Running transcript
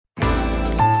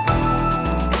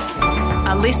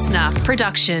A listener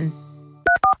production.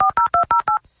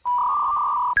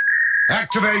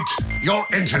 Activate your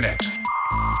internet.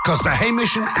 Because the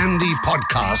Hamish and Andy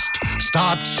podcast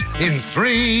starts in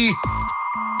 3,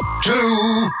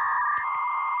 2...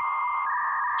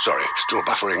 Sorry, still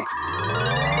buffering.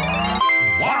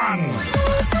 1.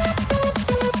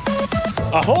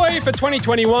 Ahoy for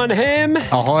 2021, Ham.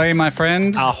 Ahoy, my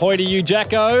friend. Ahoy to you,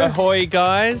 Jacko. Ahoy,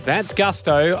 guys. That's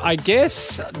gusto. I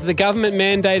guess the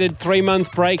government-mandated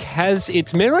 3-month break has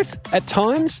its merit at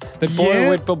times, but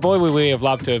boy, would we have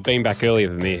loved to have been back earlier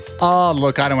than this. Oh,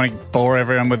 look, I don't want to bore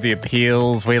everyone with the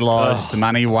appeals we lodged, the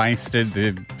money wasted,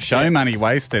 the show money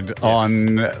wasted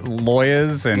on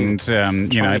lawyers and,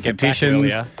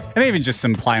 petitions, and even just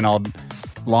some plain old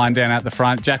line down out the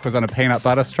front. Jack was on a peanut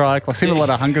butter strike, like similar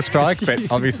to hunger strike, but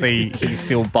obviously he's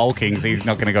still bulking, so he's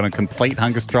not going to go on a complete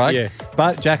hunger strike. Yeah.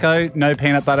 But Jacko, no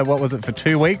peanut butter. What was it, for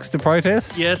 2 weeks to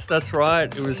protest? Yes, that's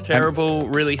right. It was terrible.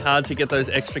 Really hard to get those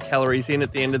extra calories in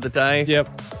at the end of the day.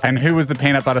 Yep. And who was the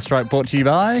peanut butter strike brought to you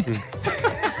by?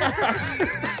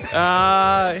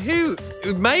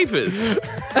 Mavis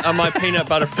are my peanut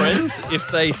butter friends, if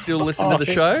they still listen to the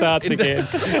show. It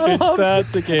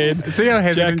starts again. See how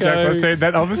hesitant Jack was? So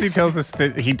that obviously tells us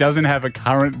that he doesn't have a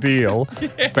current deal,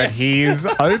 but he is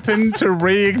open to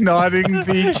reigniting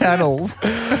the channels.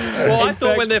 Well, I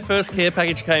thought when their first care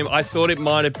package came, I thought it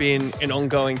might have been an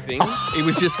ongoing thing. It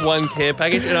was just one care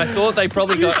package, and I thought they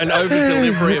probably got an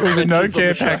over-delivery of It was a no mentions on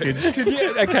care the show. package.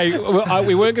 Okay, well,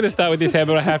 we weren't going to start with this, Ham,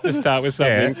 but I have to start with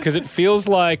something, because it feels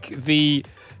like the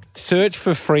search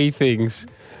for free things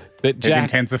that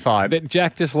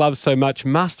Jack just loves so much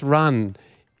must run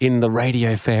in the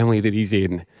radio family that he's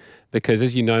in. Because,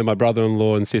 as you know, my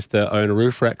brother-in-law and sister own a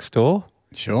roof rack store.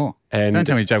 Sure. And don't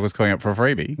tell me Jack was calling up for a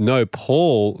freebie. No,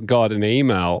 Paul got an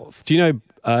email. Do you know,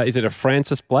 is it a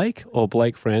Francis Blake or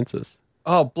Blake Francis?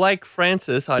 Oh, Blake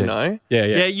Francis, I know. Yeah.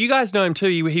 Yeah, you guys know him too.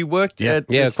 He worked at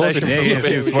the station. He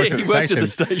worked at the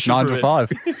station 9 to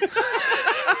 5.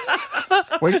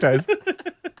 Weekdays.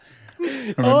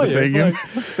 I remember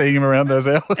seeing him around those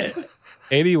hours.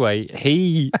 Anyway,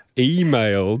 he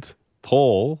emailed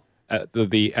Paul at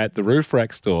the roof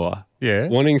rack store,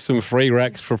 wanting some free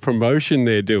racks for promotion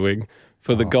they're doing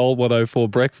for the Gold 104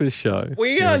 breakfast show.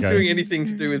 We aren't doing anything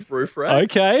to do with roof rack.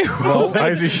 Okay. Well,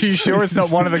 are you sure it's not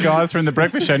one of the guys from the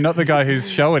breakfast show? Not the guy whose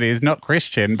show it is, not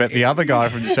Christian, but the other guy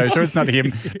from the show. Sure, it's not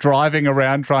him driving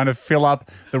around trying to fill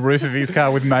up the roof of his car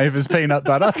with Mavis peanut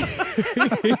butter.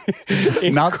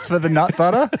 Nuts for the nut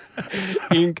butter.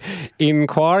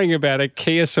 Inquiring about a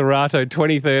Kia Cerato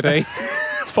 2013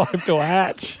 5-door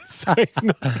hatch.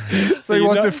 So he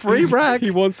wants a free rack.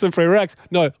 He wants some free racks.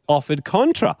 No, offered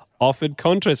contra.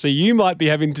 So you might be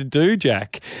having to do,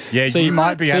 Jack. Yeah, so you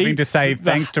might be having to say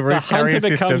thanks to Roof Carrier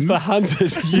Systems. The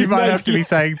hunted. You might have to be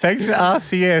saying thanks to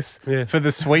RCS for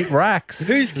the sweet racks.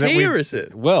 Whose Kia is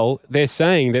it? Well, they're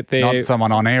saying that they're... Not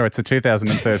someone on air. It's a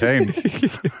 2013.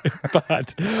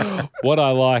 But what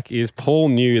I like is Paul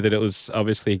knew that it was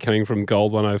obviously coming from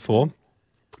Gold 104,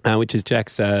 which is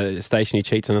Jack's station he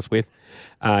cheats on us with.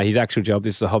 His actual job.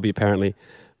 This is a hobby, apparently.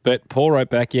 But Paul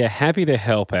wrote back, happy to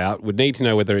help out. Would need to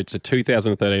know whether it's a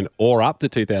 2013 or up to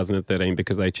 2013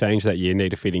 because they changed that year,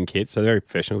 need a fitting kit. So very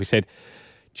professional. We said,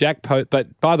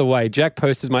 but by the way, Jack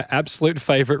Post is my absolute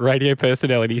favourite radio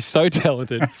personality. He's so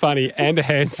talented, funny and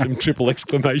handsome, ! Say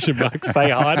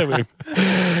hi to him.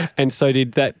 And so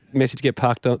did that message get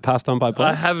passed on by Blake?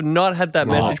 I have not had that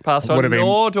message passed on,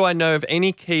 nor do I know of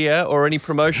any Kia or any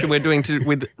promotion we're doing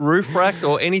with roof racks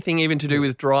or anything even to do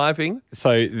with driving.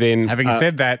 So then... Having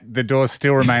said that, the door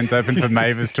still remains open for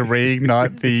Mavis to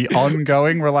reignite the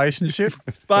ongoing relationship.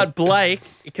 But Blake,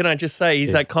 can I just say,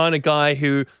 he's that kind of guy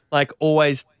who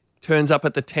always turns up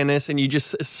at the tennis and you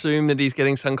just assume that he's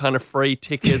getting some kind of free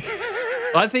tickets.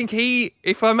 I think he,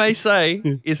 if I may say,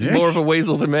 is more of a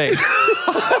weasel than me. Of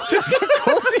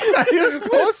course he may.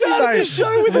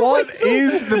 What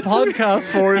is the podcast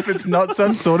for if it's not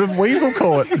some sort of weasel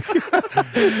court?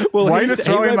 Way to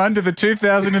throw him under the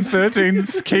 2013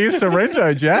 Kia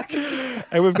Sorento, Jack.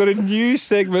 And we've got a new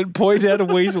segment, Point Out a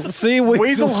Weasel. See a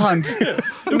Weasel Hunt.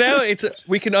 Now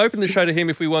we can open the show to him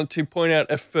if we want to point out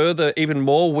a further, even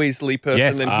more weaselly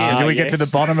person than him. Do we get to the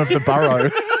bottom of the burrow?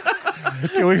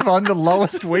 Do we find the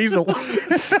lowest weasel?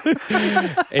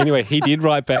 Anyway, he did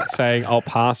write back saying, I'll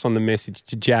pass on the message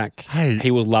to Jack. Hey.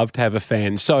 He would love to have a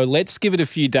fan. So let's give it a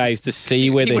few days to see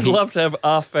whether He would love to have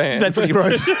a fan. That's what he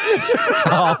wrote.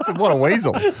 Oh, what a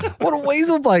weasel. What a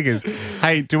weasel, Blakers.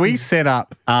 Hey, do we set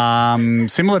up,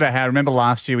 similar to how, remember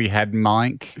last year we had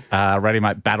Mike, Radio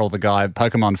Mike, battle the guy,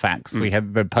 Pokemon Facts. We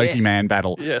had the Pokemon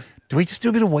battle. Yes. Do we just do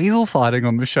a bit of weasel fighting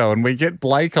on the show and we get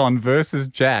Blake on versus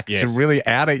Jack to really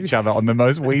out each other on the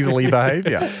most weaselly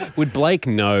behaviour? Would Blake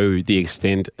know the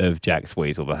extent of Jack's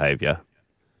weasel behaviour?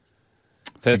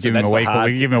 So We give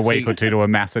him a week or two to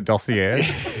amass a dossier.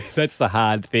 That's the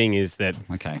hard thing is that...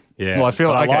 Okay. Yeah. Well, I feel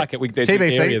But like I like it. There's an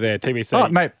area there, TBC. Oh,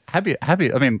 mate, happy.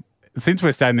 I mean, since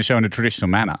we're starting the show in a traditional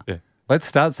manner, let's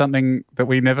start something that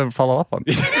we never follow up on.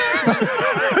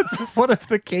 That's one of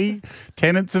the key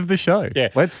tenets of the show. Yeah.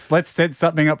 Let's set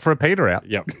something up for a peter out.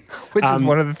 Yep. Which is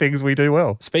one of the things we do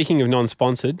well. Speaking of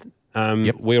non-sponsored,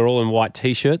 we're all in white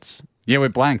T-shirts. Yeah, we're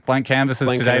blank canvases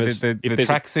Blank today. canvas. The If there's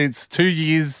a- tracksuits, 2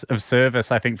 years of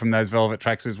service, I think, from those velvet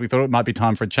tracksuits. We thought it might be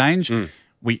time for a change.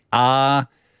 We are,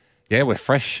 we're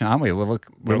fresh, aren't we? We look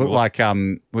like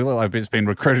we've just been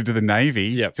recruited to the Navy.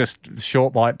 Yep. Just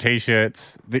short white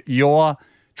T-shirts. Your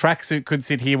tracksuit could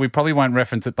sit here. We probably won't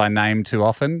reference it by name too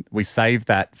often. We save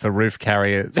that for roof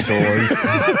carrier stores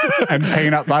and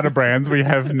peanut butter brands we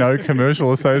have no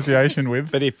commercial association with.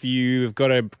 But if you've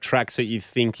got a tracksuit you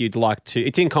think you'd like to...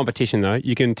 It's in competition, though.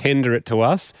 You can tender it to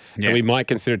us, and we might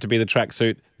consider it to be the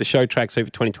show tracksuit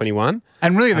for 2021.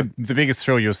 And really the biggest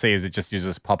thrill you'll see is you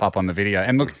just pop up on the video.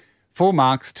 And look, full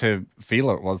marks to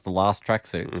Fila, it was the last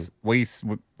tracksuits. We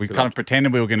kind of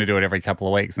pretended we were going to do it every couple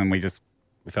of weeks, and then we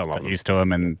felt got used to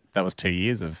them, and that was 2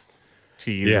 years of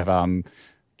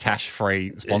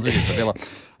cash-free sponsorship for Villa.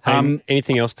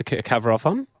 Anything else to cover off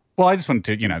on? Well, I just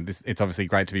wanted to, it's obviously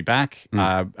great to be back.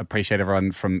 Appreciate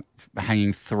everyone from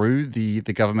hanging through the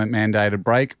government-mandated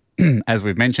break. As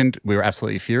we've mentioned, we were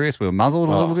absolutely furious. We were muzzled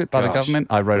a little bit by the government.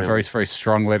 I wrote a very, very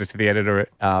strong letter to the editor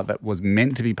that was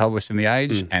meant to be published in The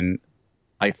Age, and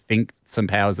I think some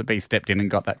powers that be stepped in and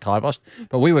got that kiboshed.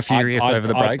 But we were furious over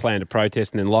the break. I planned a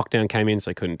protest, and then lockdown came in,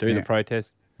 so I couldn't do the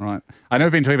protest. Right. I know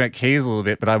we've been talking about keys a little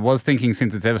bit, but I was thinking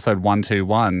since it's episode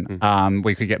 121,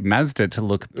 we could get Mazda to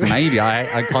look. Maybe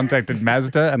I contacted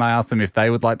Mazda and I asked them if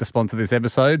they would like to sponsor this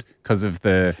episode because of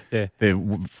the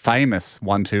famous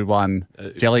 121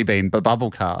 Jelly Bean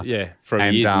bubble car. Yeah,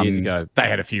 from years and years ago. They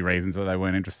had a few reasons why they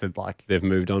weren't interested. Like they've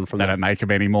moved on from they don't make them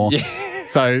anymore. Yeah.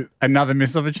 So another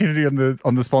missed opportunity on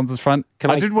the sponsors front.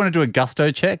 I did want to do a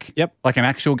Gusto check. Yep. Like an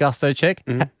actual Gusto check.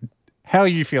 How are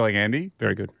you feeling, Andy?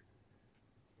 Very good.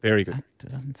 Very good.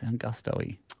 It doesn't sound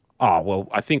gusto-y. Oh, well,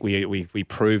 I think we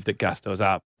proved that Gusto's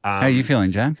up. How are you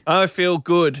feeling, Jack? I feel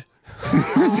good.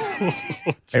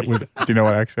 It was. Do you know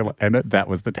what actually? And that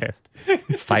was the test.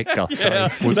 Fake gusto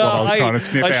was what I was trying to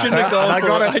sniff out. I shouldn't have gone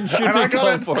for it. I shouldn't have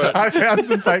gone for it. I found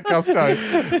some fake gusto.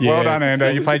 Well done,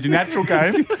 Ando. You played your natural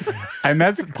game, and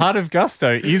that's part of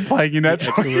gusto is playing your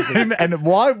natural game. And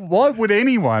why would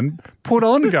anyone put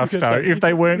on gusto if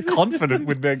they weren't confident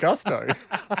with their gusto?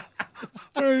 It's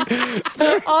true.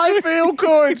 I feel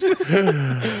good.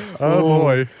 Oh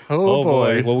boy. Oh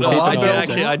boy. Well, we'll keep an eye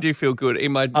on it. I do feel good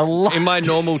in my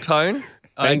normal tone.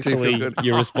 I do feel Thankfully, good.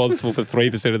 you're responsible for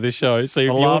 3% of this show. So if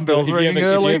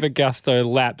you have a Gusto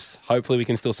lapse, hopefully we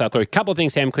can still sail through. A couple of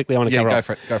things, Sam, quickly I want to cover off.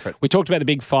 Go for it. We talked about the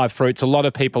big five fruits. A lot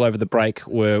of people over the break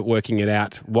were working it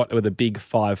out. What were the big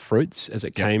five fruits as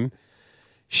it came?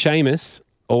 Seamus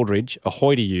Aldridge,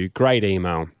 ahoy to you, great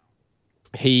email.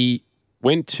 He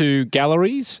went to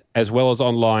galleries as well as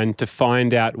online to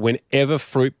find out whenever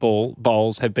fruit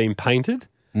bowls have been painted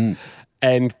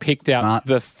and picked out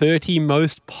the 30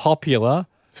 most popular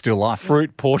still life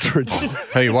fruit portraits.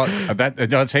 Tell you what,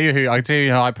 I'll tell you who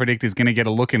I predict is going to get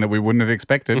a look in that we wouldn't have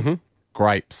expected.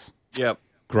 Grapes. Yep.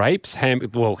 Grapes,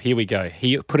 well, here we go.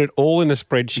 He put it all in a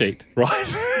spreadsheet,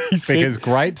 right? Because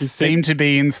grapes seem to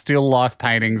be in still life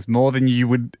paintings more than you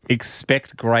would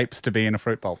expect grapes to be in a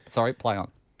fruit bowl. Sorry, play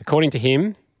on. According to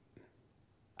him,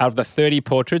 out of the 30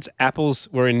 portraits, apples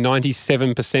were in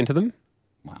 97% of them.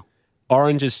 Wow.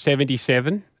 Oranges,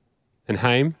 77. And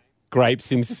Haim,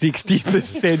 grapes in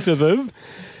 60% of them.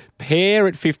 Pear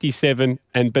at 57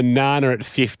 and banana at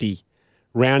 50.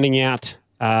 Rounding out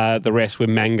the rest were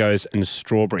mangoes and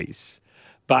strawberries.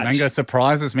 But mango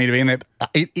surprises me to be in there.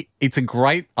 It's a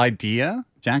great idea,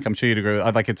 Jack. I'm sure you'd agree.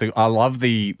 I love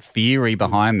the theory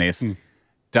behind this.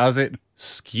 Does it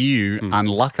skew,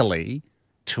 unluckily,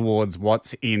 towards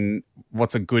what's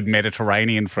a good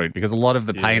Mediterranean fruit? Because a lot of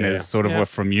the painters were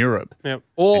from Europe. Yep.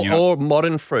 Or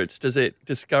modern fruits. Does it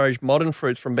discourage modern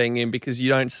fruits from being in because you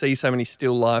don't see so many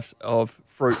still lifes of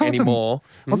fruit anymore.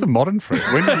 What's a modern fruit?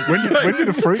 When did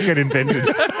a fruit get invented?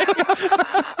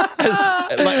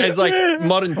 As like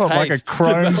modern taste. Like a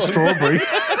chrome strawberry.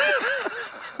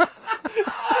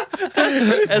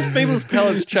 As people's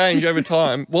palates change over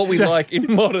time, what we like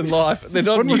in modern life, they're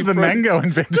not When new was the fruits. mango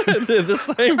invented? They're the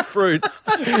same fruits.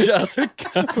 Just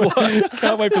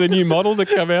Can't wait for the new model to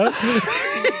come out.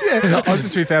 I was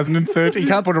in 2013. You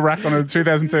can't put a rack on a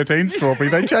 2013 strawberry.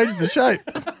 They changed the shape.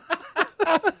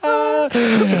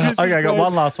 Okay, I got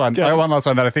one last one. I got one last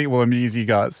one that I think will amuse you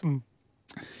guys.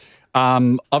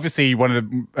 Obviously, one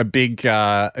of a big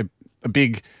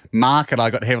market I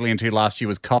got heavily into last year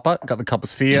was copper. Got the copper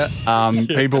sphere.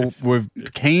 People were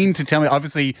keen to tell me.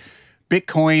 Obviously,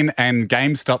 Bitcoin and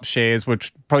GameStop shares were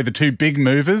probably the two big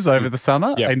movers over the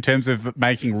summer in terms of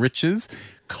making riches.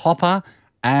 Copper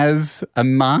as a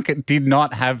market did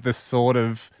not have the sort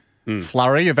of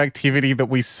flurry of activity that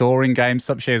we saw in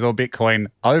GameStop shares or Bitcoin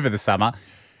over the summer.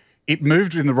 It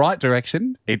moved in the right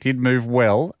direction. It did move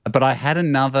well, but I had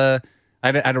a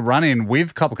run-in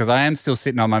with copper because I am still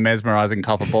sitting on my mesmerising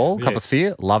copper ball, copper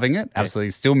sphere, loving it,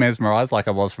 absolutely still mesmerised like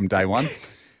I was from day one.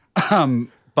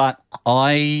 But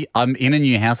I'm in a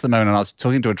new house at the moment and I was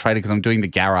talking to a trader because I'm doing the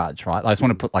garage, right? I just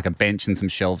want to put like a bench and some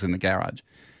shelves in the garage.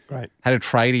 Right. Had a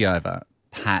tradie over,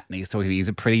 Pat, and he's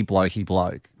a pretty blokey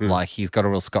bloke. Like he's got a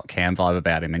real Scott Cam vibe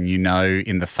about him. And you know,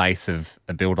 in the face of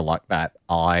a builder like that,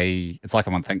 it's like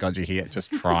I'm on Thank God You're Here,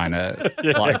 just trying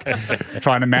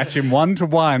to match him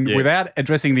one-to-one without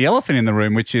addressing the elephant in the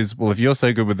room, which is, well, if you're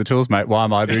so good with the tools, mate, why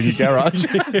am I doing your garage?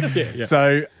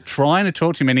 So trying to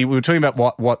talk to him, and we were talking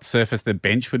about what surface the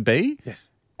bench would be. Yes.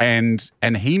 And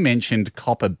he mentioned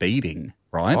copper beading,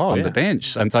 right, on the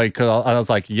bench. And so cause I was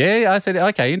like, I said,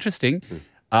 okay, interesting.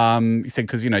 He said,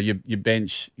 because, you know, your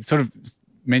bench sort of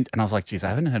meant, and I was like, geez, I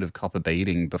haven't heard of copper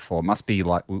beading before. Must be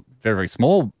like very, very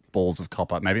small balls of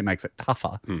copper. Maybe it makes it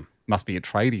tougher. Must be a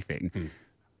tradie thing.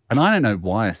 And I don't know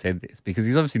why I said this, because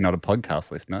he's obviously not a podcast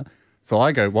listener. So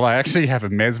I go, well, I actually have a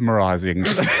mesmerising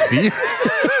sphere.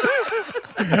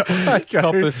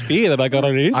 Copper sphere that I got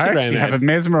on Instagram. I actually have a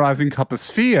mesmerising copper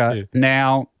sphere. Yeah.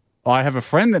 Now, I have a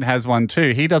friend that has one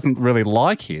too. He doesn't really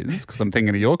like his, because I'm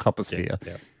thinking of your copper sphere.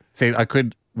 See,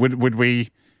 would we,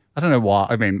 I don't know why,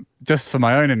 I mean, just for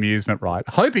my own amusement, right,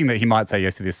 hoping that he might say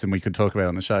yes to this and we could talk about it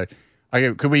on the show.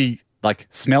 Okay, could we like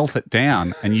smelt it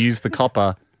down and use the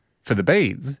copper for the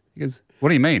beads? He goes, what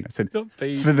do you mean? I said,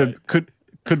 beads, for the,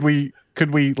 could we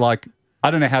like, I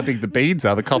don't know how big the beads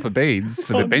are, the copper beads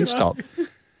for the bench top,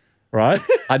 right?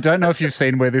 I don't know if you've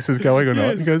seen where this is going or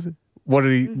not. He goes, what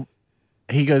did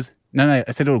he goes, no, I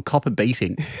said it'll copper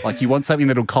beating. Like you want something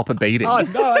that'll copper beating. Oh,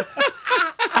 no.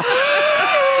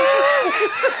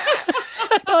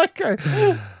 Okay.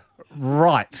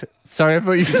 Right. Sorry, I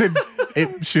thought you said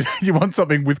you want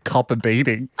something with copper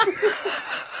beading.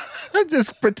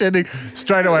 Just pretending.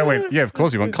 Straight away I went, yeah, of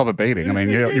course you want copper beading. I mean,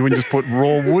 you wouldn't just put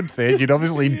raw wood there. You'd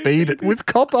obviously bead it with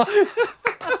copper.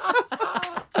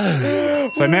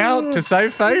 So now, to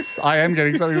save face, I am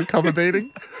getting something with copper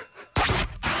beading.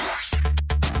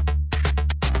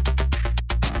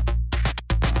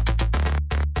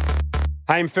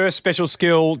 Hey, first special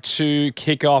skill to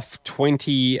kick off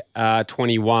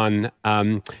 2021.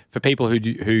 For people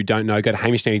who don't know, go to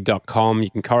hamishnetty.com.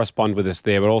 You can correspond with us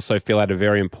there, but also fill out a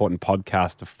very important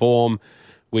podcaster form,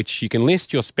 which you can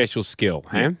list your special skill.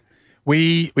 Ham?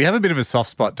 We have a bit of a soft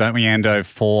spot, don't we, Ando,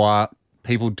 for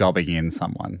people dobbing in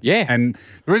someone. Yeah. And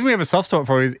the reason we have a soft spot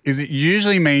for it is it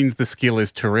usually means the skill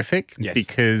is terrific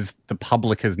because the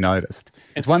public has noticed.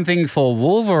 It's one thing for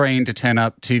Wolverine to turn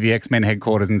up to the X-Men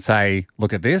headquarters and say,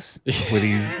 look at this, with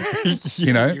his,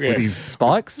 with his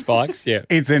spikes. Spikes, yeah.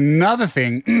 It's another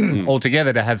thing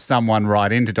altogether to have someone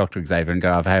write into Dr. Xavier and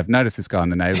go, I have noticed this guy in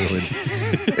the neighbourhood.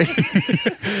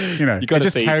 It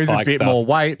just carries a bit more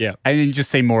weight and you just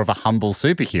seem more of a humble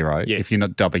superhero if you're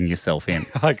not dobbing yourself in.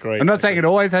 I agree. I'm not saying it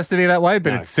always has to be that way,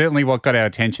 but it's certainly what got our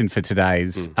attention for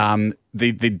today's.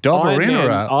 The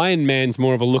dobber-innerer. Iron Man's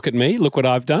more of a look at me, look what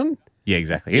I've done. Yeah,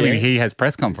 exactly. I mean, he has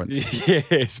press conference.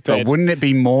 Yes, but wouldn't it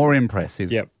be more impressive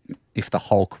if the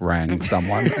Hulk rang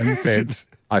someone and said,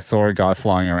 I saw a guy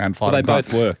flying around fighting. Well, they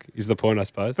both work, is the point, I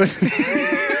suppose.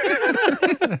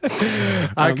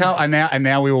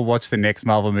 Now we will watch the next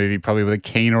Marvel movie probably with a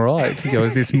keener eye to go,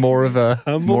 is this more of a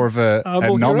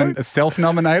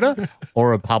self-nominator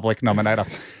or a public nominator?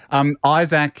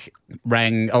 Isaac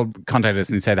contacted us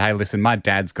and said, hey, listen, my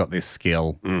dad's got this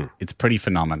skill. It's pretty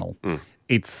phenomenal.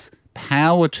 It's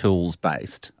power tools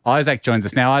based. Isaac joins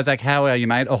us now. Isaac, how are you,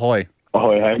 mate? Ahoy.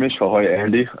 Ahoy, Hamish. Ahoy,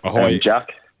 Andy. Ahoy, Jack.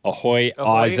 Ahoy,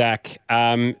 Isaac.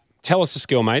 Tell us the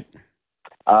skill, mate.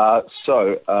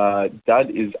 So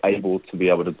Dad is able to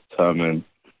determine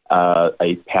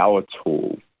a power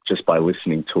tool just by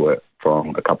listening to it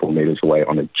from a couple of meters away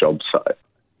on a job site.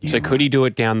 So could he do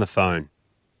it down the phone?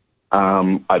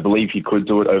 I believe he could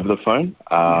do it over the phone.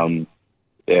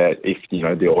 If,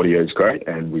 the audio is great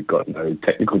and we've got no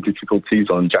technical difficulties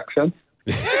on Jack's end.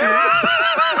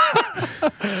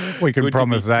 We can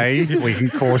promise A. We can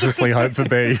cautiously hope for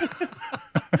B.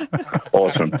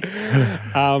 Awesome.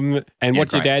 And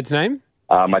what's your dad's name?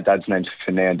 My dad's name's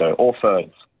Fernando, or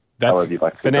Ferds. However you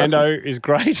like to Fernando is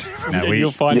great. No, You'll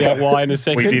find out why in a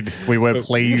second. We were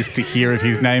pleased to hear of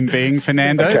his name being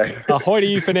Fernando. Okay. Ahoy to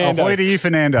you, Fernando. Ahoy to you,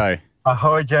 Fernando.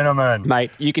 Ahoy, gentlemen. Mate,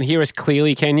 you can hear us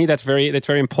clearly, can you? That's very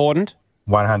important.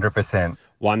 100%.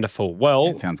 Wonderful.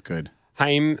 Well, That sounds good.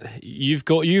 Haim, you've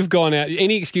gone out.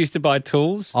 Any excuse to buy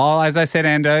tools? Oh, as I said,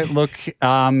 Ando, look,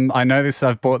 I know this.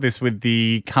 I've bought this with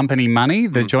the company money,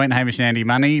 the joint Hamish and Andy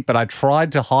money, but I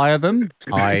tried to hire them.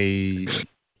 I,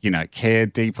 care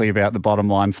deeply about the bottom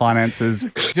line finances.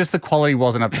 Just the quality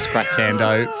wasn't up to scratch,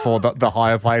 Ando, for the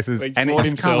higher places. He's And bought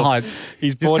he just can't hide.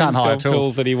 He's just bought can't hire himself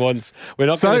tools that he wants. We're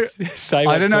not going to say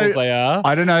what tools they are.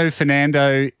 I don't know,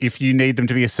 Fernando, if you need them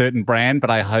to be a certain brand,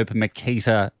 but I hope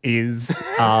Makita is.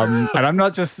 And I'm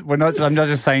not just saying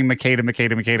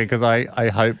Makita, because I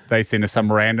hope they send us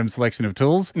some random selection of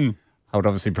tools. I would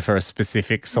obviously prefer a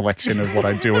specific selection of what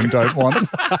I do and don't want.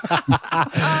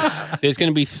 There's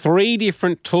going to be 3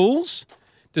 different tools.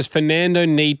 Does Fernando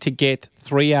need to get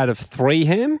 3 out of 3,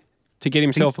 Ham, to get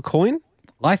himself a coin?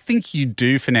 I think you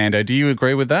do, Fernando. Do you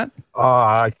agree with that? Oh,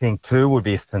 I think 2 would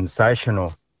be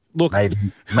sensational. Look, Maybe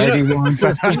one.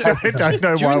 I don't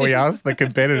know why we asked the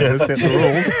competitor to set the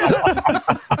rules.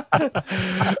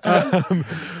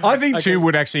 I think 2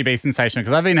 would actually be sensational,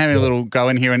 because I've been having a little go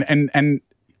in here and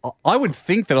I would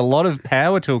think that a lot of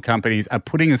power tool companies are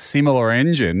putting a similar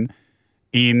engine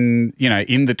in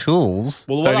the tools.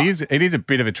 Well, so it is a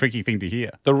bit of a tricky thing to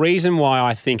hear. the reason why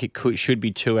I think it should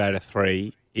be 2 out of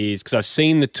 3 is because I've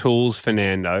seen the tools,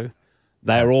 Fernando.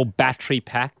 They are all battery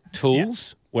pack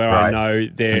tools where I Right. know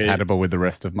they're Compatible with the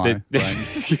rest of my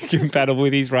range. compatible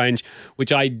with his range,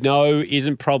 which I know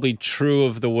isn't probably true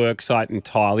of the worksite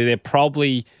entirely. They're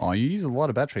probably, Oh, you use a lot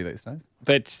of battery these days.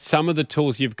 but some of the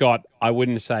tools you've got, I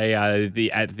wouldn't say are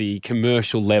at the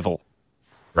commercial level.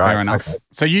 Right. Fair enough. Okay.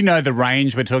 So you know the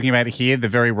range we're talking about here, the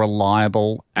very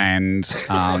reliable and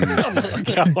durable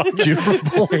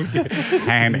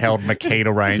handheld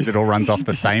Makita range. It all runs off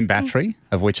the same battery,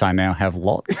 of which I now have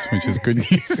lots, which is good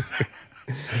news.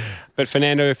 But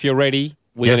Fernando, if you're ready,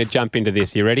 we're Yes. going to jump into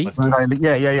this. You ready?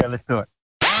 Yeah, let's do it.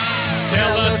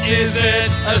 Tell us, is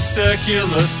it a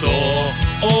circular saw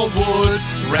or wood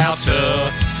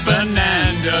router,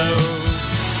 Fernando?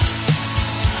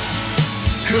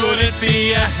 Could it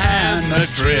be a hammer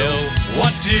drill?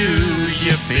 What do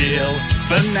you feel,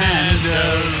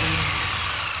 Fernando?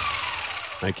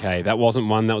 Okay, that wasn't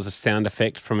one. That was a sound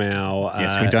effect from our...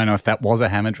 Yes, we don't know if that was a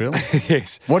hammer drill.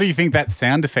 Yes. What do you think that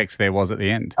sound effect there was at the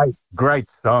end? Hey, great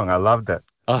song. I loved it.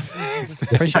 Oh,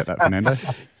 Appreciate that, Fernando.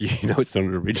 you know it's not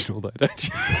an original, though, don't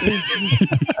you?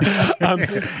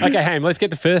 Okay, Ham, let's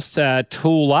get the first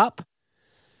tool up.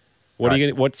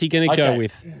 What's he going to go Okay.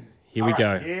 with? Here we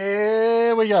go.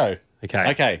 Here we go. Okay.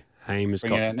 Okay. Ham has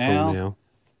Bring got it the out tool now. now.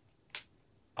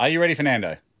 Are you ready,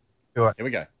 Fernando? Do it. Here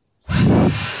we go.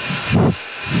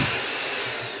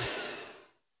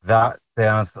 That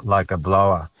sounds like a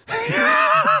blower.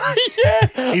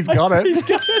 He's got it.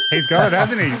 He's got it,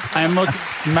 hasn't he? And look,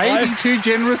 maybe too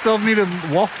generous of me to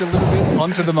waft a little bit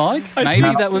onto the mic. Maybe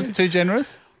that was too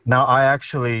generous. No, I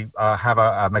actually have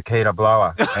a Makita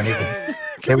blower, and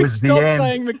it was the Stop end.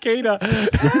 saying Makita.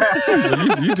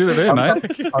 You do it there,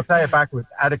 mate. I'll say it backwards.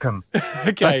 Adicum.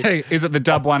 Okay. Hey, is it the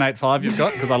Dub 185 you've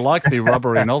got? Because I like the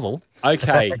rubbery nozzle.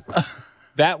 Okay.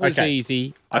 That was Okay.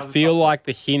 easy. I feel like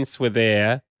the hints were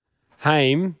there.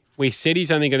 Haim, we said he's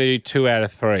only going to do 2 out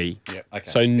of 3. Yeah, okay.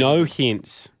 So no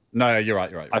hints. No, you're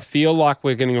right. I feel like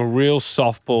we're getting a real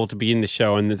softball to begin the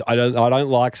show, and I don't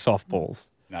like softballs.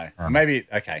 No, maybe,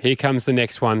 okay. Here comes the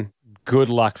next one. Good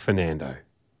luck, Fernando.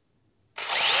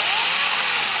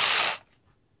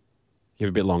 Give it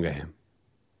a bit longer, Ham.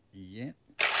 Yeah.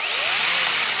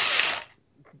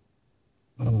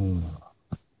 One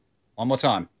more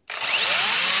time.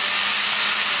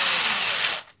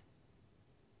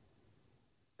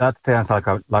 That sounds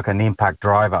like an impact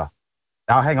driver.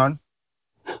 Now, hang on.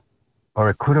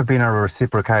 Or it could have been a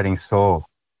reciprocating saw.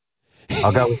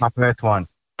 I'll go with my first one.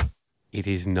 It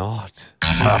is not.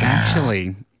 It's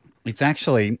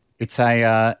an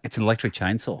electric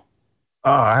chainsaw.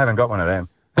 Oh, I haven't got one of them.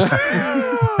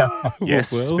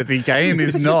 Yes, Well. but the game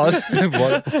is not.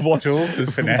 What tools does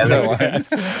Fernando own?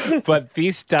 But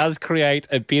this does create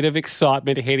a bit of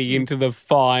excitement heading into the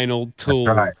final tool.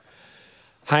 Right.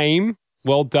 Haim,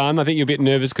 well done. I think you're a bit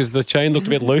nervous because the chain looked a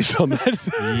bit loose on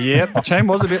that. Yep, the chain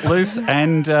was a bit loose.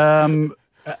 And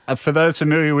for those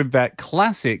familiar with that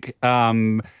classic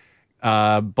bottle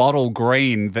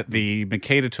green that the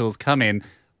Makita tools come in,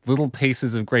 little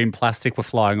pieces of green plastic were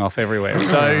flying off everywhere.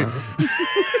 So,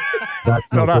 That's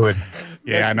not good.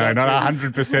 yeah, I know, not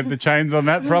 100% the chains on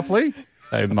that properly.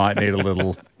 They might need a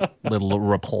little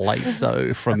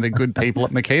replace-o from the good people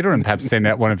at Makita and perhaps send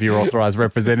out one of your authorised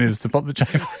representatives to pop the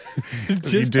chain.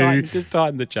 Just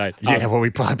tighten the chain. Yeah, well, I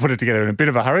put it together in a bit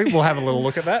of a hurry. We'll have a little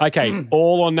look at that. Okay,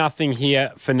 all or nothing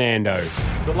here, Fernando.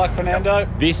 Good luck, Fernando.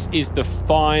 This is the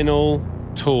final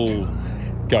tool.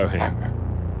 Go, Ham.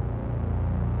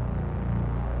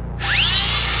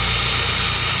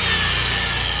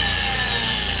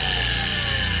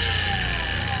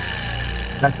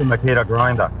 That's a Makita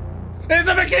grinder. There's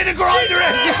a Makita grinder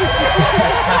in! He's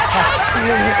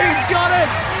got it!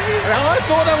 Now, I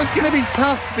thought that was going to be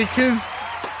tough because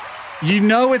you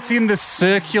know it's in the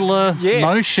circular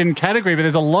motion category, but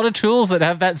there's a lot of tools that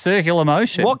have that circular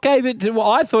motion. What gave it?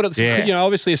 Well, I thought it's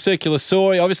obviously a circular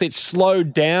saw. Obviously, it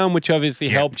slowed down, which obviously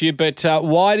helped you. But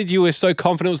why did you were so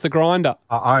confident it was the grinder?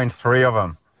 I own 3 of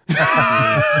them.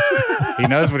 He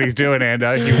knows what he's doing,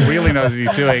 Ando. He really knows what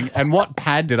he's doing. And what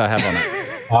pad did I have on it?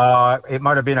 It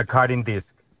might have been a cutting disc.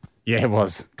 Yeah, it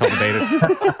was. Complicated.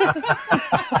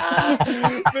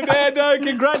 Fernando,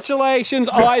 congratulations.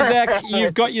 Isaac,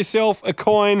 you've got yourself a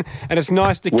coin, and it's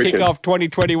nice to kick off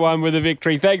 2021 with a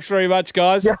victory. Thanks very much,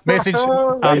 guys.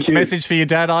 Message for your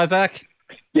dad, Isaac.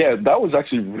 Yeah, that was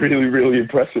actually really, really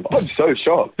impressive. I'm so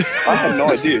shocked. I had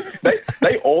no idea.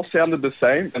 They all sounded the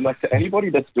same, and like to anybody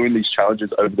that's doing these challenges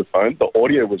over the phone, the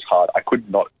audio was hard. I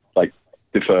could not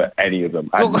defer any of them.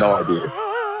 I had no idea.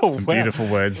 Some beautiful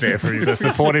words there for his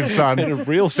supportive son. And a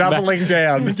real doubling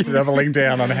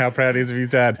down on how proud he is of his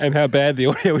dad. And how bad the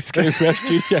audio is going for our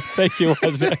studio. Thank you,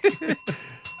 Isaac.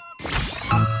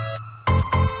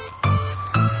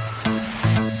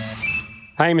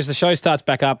 Hey, as the show starts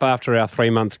back up after our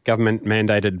 3-month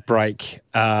government-mandated break.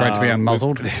 Great to be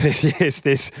unmuzzled. Yes,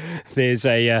 there's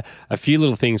a few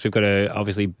little things we've got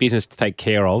obviously business to take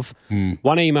care of.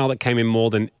 One email that came in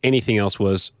more than anything else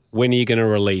was, when are you going to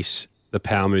release the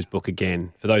Power Moves book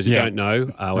again? For those who don't know,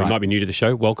 we might be new to the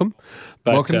show, welcome.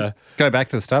 But, welcome. Go back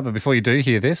to the start, but before you do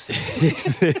hear this.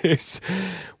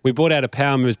 We brought out a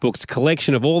Power Moves books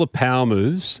collection of all the Power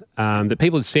Moves that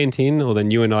people had sent in, or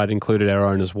then you and I had included our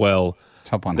own as well.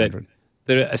 Top 100.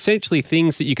 That are essentially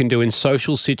things that you can do in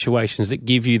social situations that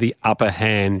give you the upper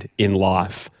hand in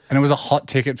life. And it was a hot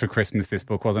ticket for Christmas, this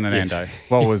book, wasn't it, Ando?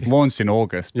 Well, it was launched in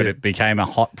August, but it became a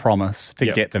hot promise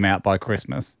to get them out by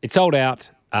Christmas. It sold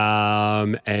out,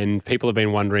 and people have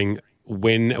been wondering,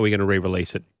 when are we going to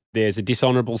re-release it? There's a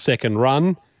dishonourable second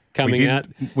run coming out.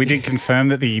 We did confirm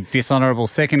that the dishonourable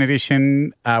second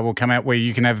edition will come out where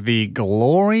you can have the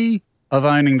glory of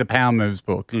owning the Power Moves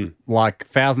book, like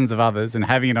thousands of others, and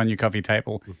having it on your coffee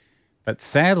table. But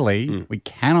sadly, we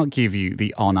cannot give you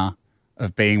the honour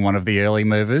of being one of the early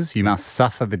movers. You must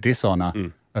suffer the dishonour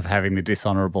of having the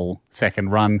dishonourable second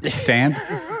run stamp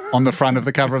on the front of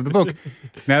the cover of the book.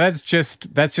 Now, that's just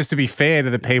to be fair to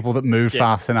the people that move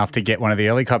fast enough to get one of the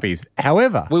early copies.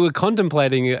 However, we were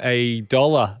contemplating a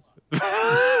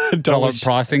 $1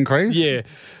 price increase. Yeah.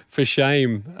 For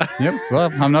shame. Yep.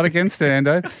 Well, I'm not against it,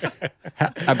 Ando.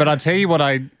 But I tell you what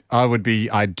I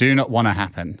do not want to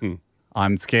happen.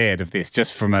 I'm scared of this,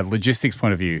 just from a logistics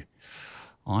point of view.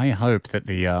 I hope that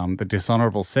the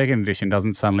dishonourable second edition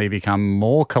doesn't suddenly become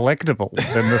more collectible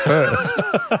than the first,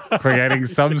 creating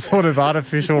some sort of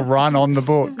artificial run on the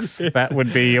books. That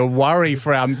would be a worry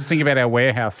for I'm just thinking about our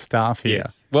warehouse staff here.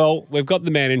 Yes. Well, we've got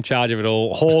the man in charge of it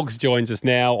all. Hogs joins us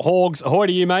now. Hogs, ahoy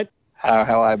to you, mate.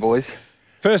 How are you, boys?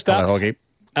 First up, hello, Hoggy.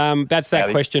 That's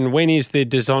that question. When is the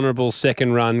dishonourable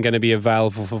second run going to be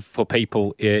available for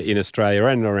people in Australia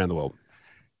and around the world?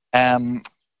 I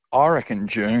reckon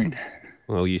June.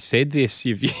 Well, you said this.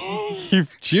 You've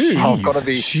June. Oh, got to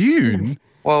be June.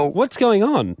 Well, what's going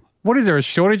on? What is there, a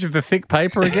shortage of the thick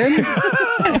paper again?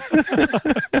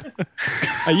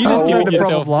 Are you just giving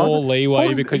yourself more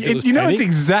leeway because it was panic? It's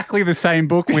exactly the same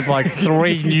book with like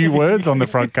 3 new words on the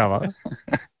front cover.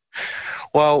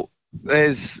 Well,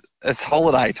 it's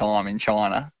holiday time in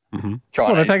China. Mm-hmm.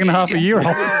 Well, they're taking half a year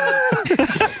off.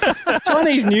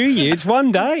 Chinese New Year, it's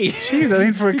one day. Jeez, I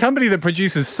mean, for a company that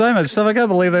produces so much stuff, I can't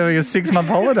believe they're having a 6-month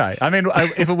holiday. I mean,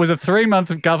 if it was a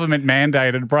 3-month government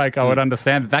mandated break, I would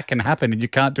understand that can happen and you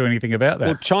can't do anything about that.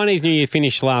 Well, Chinese New Year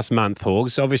finished last month,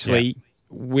 Hogs. Obviously,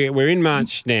 we're in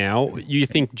March now. You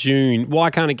think June. Why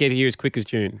can't it get here as quick as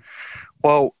June?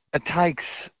 Well, it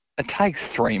takes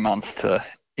 3 months to,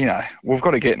 we've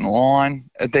got to get in line.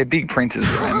 They're big printers,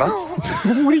 remember?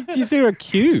 Is there a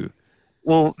queue?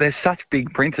 Well, they're such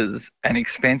big printers and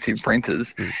expensive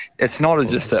printers. It's not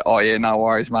just no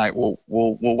worries, mate. We'll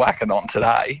whack it on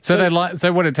today. So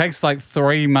it takes like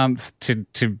 3 months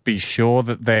to be sure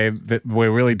that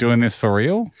we're really doing this for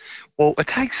real? Well, it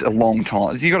takes a long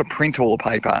time. You got to print all the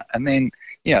paper, and then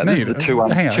this is a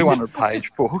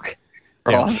 200-page book,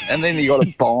 right? Yeah. And then you got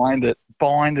to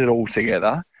bind it all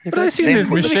together. But I assume there's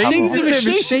machines. There's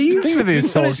machines for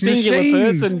this. A singular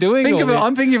person doing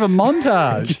I'm thinking of a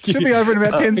montage. Should be over in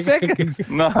about 10 seconds.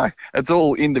 No, it's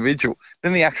all individual.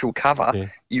 Then the actual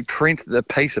cover, you print the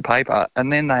piece of paper,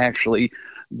 and then they actually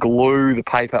glue the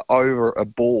paper over a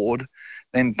board,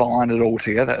 then bind it all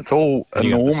together. It's all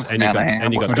enormous amount of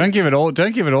handwork. Don't give it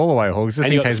all away, Hogs, just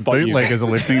in case bootleggers are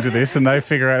listening to this and they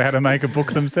figure out how to make a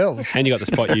book themselves. And you got the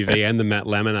spot UV and the matte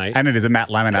laminate. And it is a matte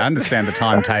laminate. I understand the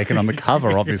time taken on the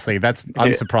cover, obviously.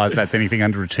 I'm surprised that's anything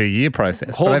under a 2-year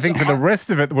process. But I think for the rest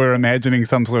of it, we're imagining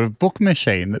some sort of book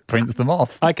machine that prints them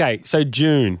off. Okay, so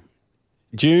June,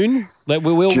 in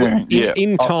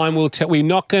time, we'll tell. We're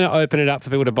not going to open it up for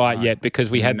people to buy it yet because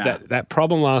we had that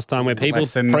problem last time where people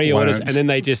pre-orders and then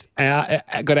they just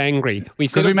got angry.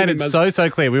 Because we made it so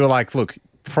clear. We were like, look,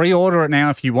 pre-order it now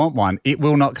if you want one. It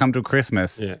will not come till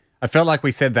Christmas. Yeah. I felt like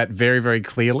we said that very, very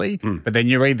clearly, but then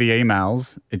you read the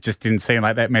emails, it just didn't seem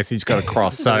like that message got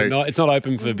across. So it's not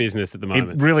open for business at the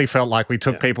moment. It really felt like we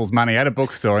took people's money at a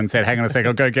bookstore and said, hang on a sec,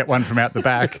 I'll go get one from out the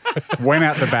back. Went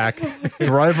out the back,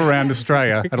 drove around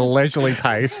Australia at a leisurely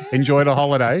pace, enjoyed a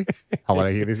holiday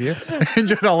here this year,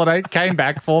 enjoyed a holiday, came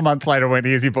back 4 months later, went,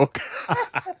 here's your book.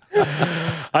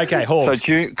 Okay, Hawks. So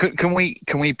June, can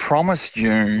we promise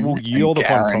June? Well, you're the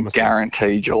one promising.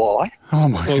 Guarantee July. Oh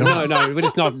my God! No, but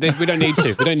it's not. We don't need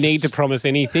to. We don't need to promise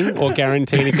anything or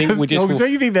guarantee anything. We just.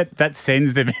 Don't you think that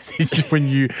sends the message when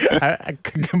you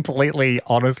completely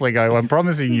honestly go, "I'm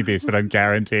promising you this, but I'm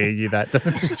guaranteeing you that"?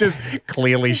 Doesn't it just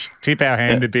clearly tip our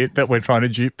hand a bit that we're trying to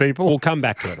dupe people? We'll come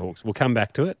back to it, Hawks. We'll come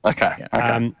back to it. Okay.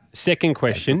 Second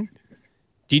question: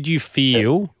 did you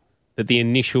feel that the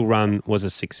initial run was a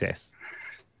success?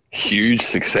 Huge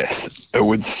success. It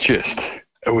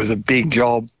was a big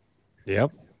job.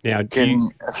 Yep. Now, there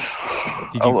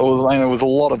was a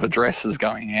lot of addresses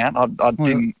going out. I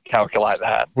didn't calculate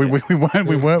that. We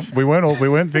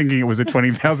weren't thinking it was a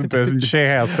 20,000 person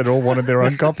share house that all wanted their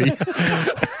own copy.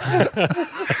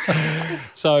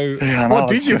 So, what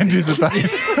did you anticipate?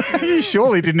 You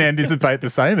surely didn't anticipate the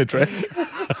same address.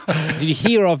 Did you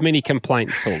hear of many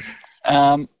complaints, Holt?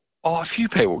 A few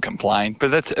people complained,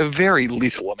 but that's a very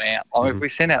little amount. I mean, if we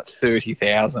sent out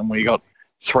 30,000, we got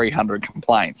 300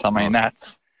 complaints. I mean,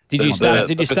 that's. Did you start up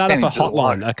a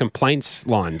hotline, a complaints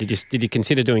line? Did you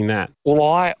consider doing that? Well,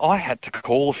 I had to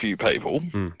call a few people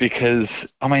because,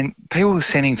 I mean, people were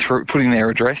putting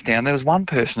their address down. There was one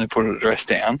person who put an address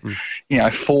down,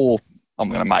 4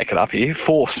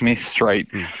 Smith Street,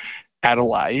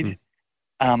 Adelaide,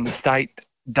 the state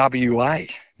WA.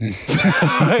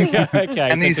 Okay.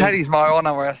 And he's had his mobile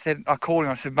number. I called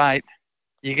him. I said, mate,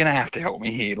 you're going to have to help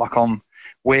me here. Like,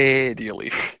 where do you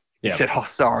live? He said, oh,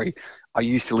 sorry. I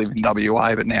used to live in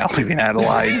WA, but now I live in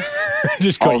Adelaide.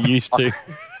 Just got used to.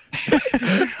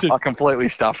 I completely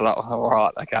stuffed it up. All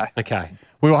right, okay.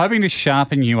 We were hoping to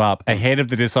sharpen you up ahead of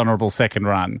the dishonourable second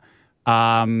run.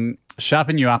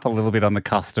 Sharpen you up a little bit on the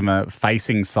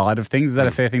customer-facing side of things. Is that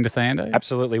a fair thing to say, Ando?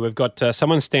 Absolutely. We've got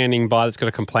someone standing by that's got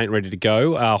a complaint ready to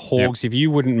go. Hogs, if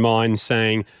you wouldn't mind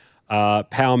saying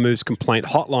Power Moves complaint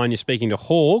hotline, you're speaking to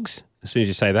Hogs. As soon as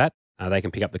you say that, they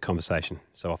can pick up the conversation.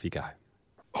 So off you go.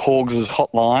 Hogs'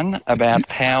 hotline about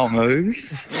Power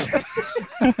Moves.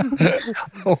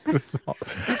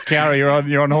 Cara, you're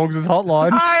on Hogs'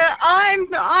 hotline.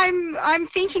 I'm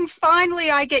thinking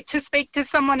finally I get to speak to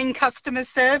someone in customer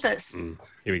service.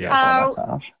 Here we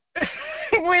go.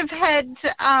 We've had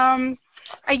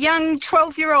a young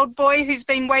 12-year-old boy who's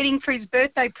been waiting for his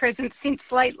birthday present since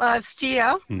late last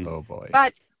year. Oh boy!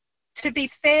 But to be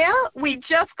fair, we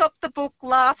just got the book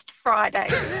last Friday.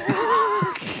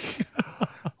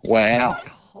 Wow.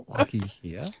 Lucky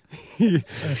here.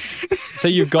 So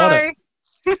you've got it.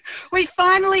 We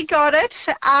finally got it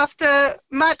after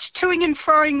much toing and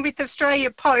froing with Australia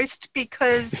Post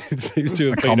because It seems to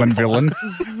have been Common villain.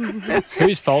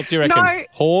 Whose fault do you reckon? No,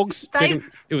 Hogs? Do you they-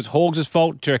 reckon it was Hogs'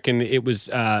 fault. Do you reckon it was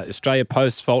Australia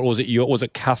Post's fault, or was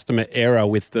it customer error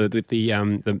with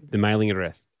the mailing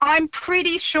address? I'm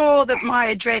pretty sure that my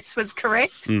address was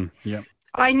correct. Yep.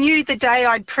 I knew the day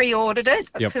I'd pre-ordered it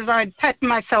Yep. because I'd patted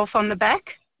myself on the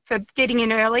back for getting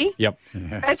in early. Yep.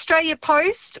 Australia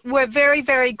Post were very,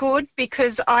 very good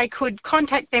because I could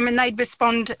contact them and they'd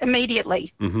respond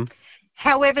immediately. Mm-hmm.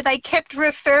 However, they kept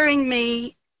referring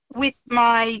me with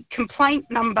my complaint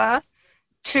number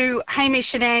to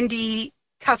Hamish and Andy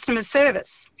customer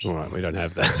service. All right, we don't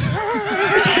have that.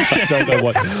 I don't know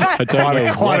what. I don't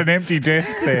know Quite what. an empty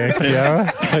desk there,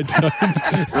 Kiara.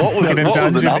 What was in a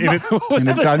what was the dungeon, number? in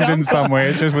a dungeon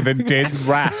somewhere, just with a dead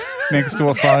rat next to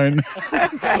a phone.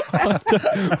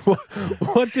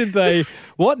 What did they?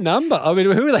 What number? I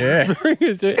mean, who are they?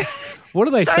 Yeah. What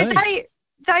do they So say?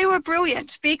 they were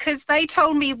brilliant because they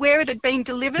told me where it had been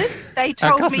delivered. They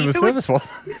Our told me customer who had, service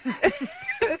was.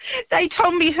 they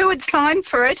told me who had signed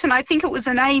for it, and I think it was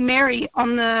an A. Mary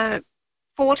on the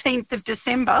 14th of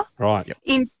December Right.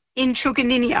 in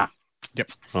Chuguninia.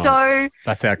 Yep. So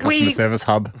That's our customer We- service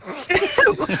hub.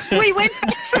 we went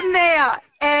back from there,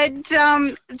 and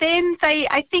then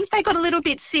I think they got a little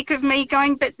bit sick of me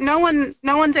going, but no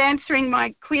one's answering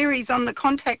my queries on the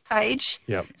contact page.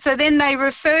 Yep. So then they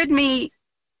referred me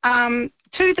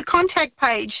to the contact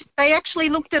page. They actually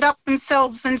looked it up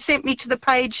themselves and sent me to the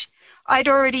page I'd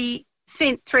already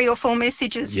sent 3 or 4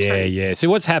 messages Yeah, to. yeah. So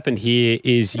what's happened here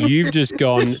is you've just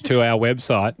gone to our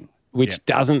website, which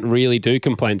doesn't really do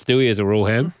complaints, do we, as a rule,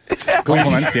 Ham?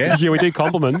 Compliments, yeah. Yeah, we do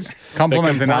compliments.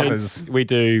 Compliments But and complaints, others. We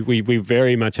do. We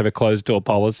very much have a closed door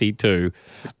policy too.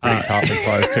 It's pretty tightly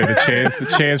closed too.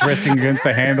 The chair's resting against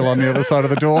the handle on the other side of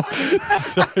the door.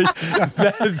 So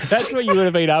that's what you would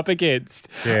have been up against.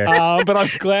 Yeah. But I'm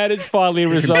glad it's finally You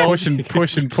can resolved.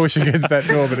 push and push against that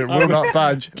door, but it will not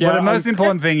budge. Well, the most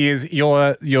important thing is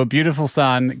your beautiful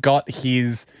son got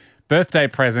his birthday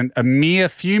present a mere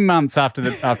few months after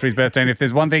his birthday. And if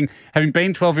there's one thing, having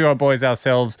been 12-year-old boys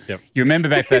ourselves, you remember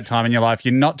back to that time in your life,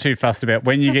 you're not too fussed about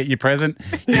when you get your present.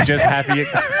 You're just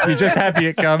happy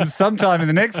it comes sometime in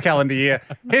the next calendar year.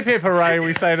 Hip, hip, hooray,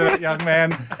 we say to that young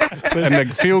man. And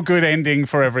a feel-good ending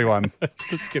for everyone.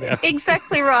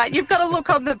 Exactly right. You've got to look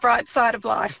on the bright side of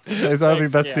life. That's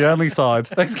the only side.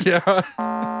 Thanks, Kiara.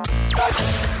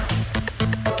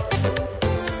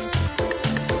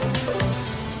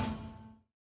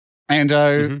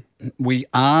 And we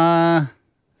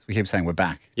keep saying we're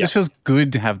back. It just feels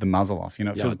good to have the muzzle off. You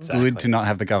know, it feels good to not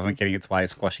have the government getting its way,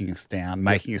 squashing us down,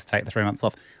 making us take the 3 months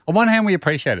off. On one hand, we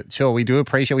appreciate it. Sure, we do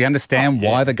appreciate. We understand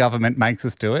why the government makes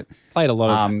us do it. I played a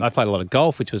lot of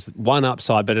golf, which was one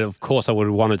upside, but of course I would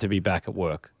have wanted to be back at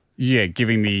work. Yeah,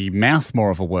 giving the mouth more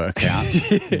of a workout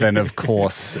than, of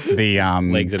course, the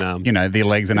legs and arms. You know, the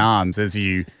legs and arms as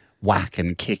you whack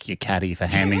and kick your caddy for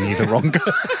handing you the wrong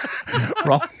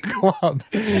club,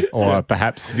 or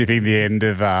perhaps snipping the end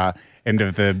of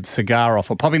the cigar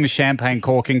off, or popping the champagne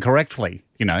cork incorrectly.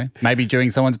 You know, maybe during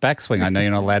someone's backswing. I know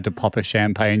you're not allowed to pop a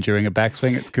champagne during a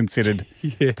backswing. It's considered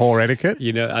poor etiquette.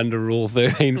 You know, under Rule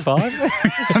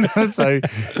 13.5. So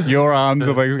your arms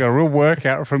and legs got a real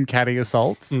workout from caddy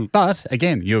assaults. But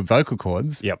again, your vocal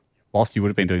cords. Yep. Whilst you would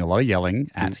have been doing a lot of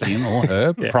yelling at him or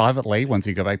her privately once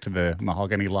you go back to the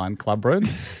Mahogany Line Club Room,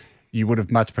 you would have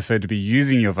much preferred to be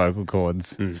using your vocal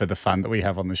cords for the fun that we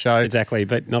have on the show. Exactly,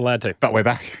 but not allowed to. But we're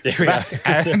back. Yeah, we are.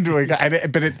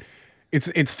 And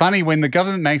it's funny when the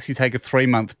government makes you take a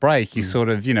 3-month break, you sort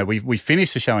of, you know, we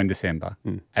finish the show in December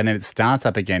and then it starts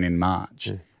up again in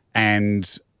March.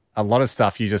 And a lot of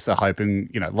stuff you just are hoping,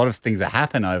 you know, a lot of things that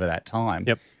happen over that time.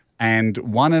 Yep. And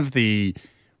one of the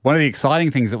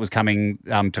exciting things that was coming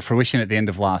to fruition at the end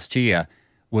of last year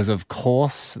was, of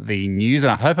course, the news.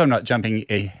 And I hope I'm not jumping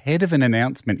ahead of an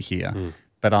announcement here,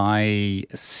 but I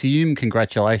assume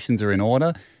congratulations are in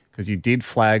order because you did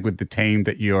flag with the team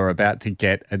that you're about to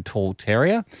get a tall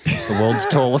terrier, the world's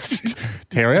tallest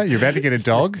terrier. You're about to get a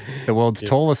dog, the world's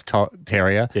tallest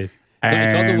terrier. Yes.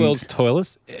 It's not the world's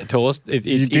tallest.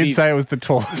 You did say it was the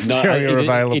tallest terrier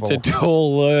available. It's a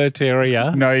taller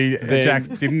terrier. No, Jack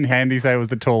didn't Handy say it was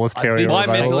the tallest terrier My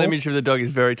available. mental image of the dog is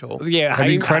very tall. Yeah,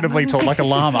 And incredibly tall, like a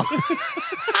llama.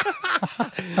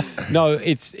 No,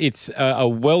 it's a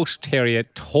Welsh Terrier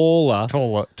taller.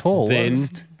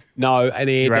 Tallest. No, an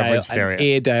Your average Airedale. terrier. An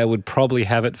Airedale would probably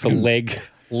have it for leg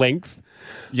length.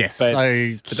 Yes, But-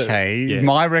 okay. yeah.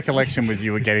 My recollection was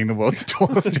you were getting the world's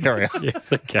tallest terrier.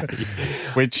 Yes, okay.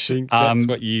 Which That's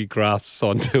what you grasped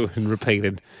onto and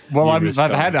repeated. well, numerous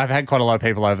I've times. had quite a lot of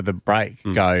people over the break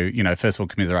go, first of all,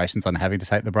 commiserations on having to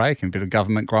take the break and a bit of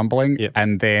government grumbling, Yep.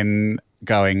 and then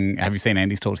going, have you seen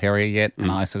Andy's Tall Terrier yet?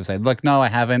 And I sort of said, look, no, I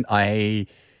haven't. I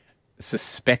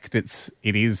suspect it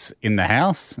is in the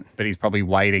house, but he's probably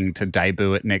waiting to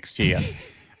debut it next year.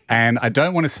 And I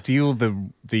don't want to steal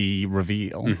the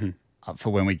reveal for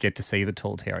when we get to see the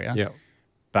Tall Terrier. Yeah.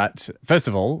 But first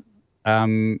of all,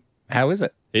 how is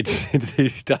it?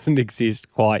 It doesn't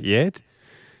exist quite yet.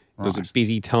 It was a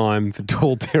busy time for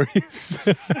tall terriers.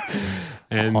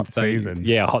 And Hot season.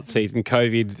 Yeah, hot season.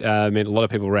 COVID meant a lot of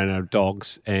people ran out of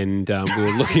dogs, and we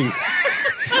were looking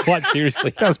quite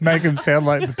seriously. Does make him sound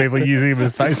like the people using him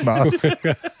as face masks.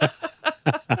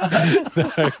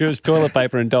 No, it was toilet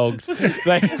paper and dogs.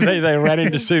 They ran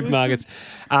into supermarkets,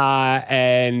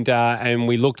 and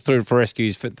we looked through for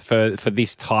rescues for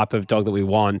this type of dog that we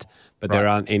want, but there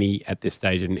aren't any at this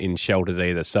stage in shelters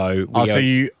either. So So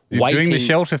you're doing waiting. the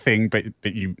shelter thing, but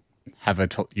you have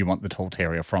you want the Tall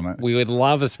Terrier from it. We would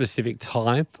love a specific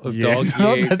type of dog. Yes,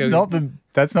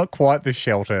 that's not quite the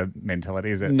shelter mentality,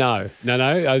 is it? No.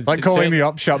 Like calling the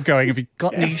op shop, going, "Have you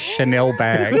got any Chanel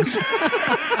bags?"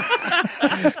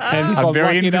 And if I'm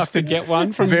very lucky enough to interested- get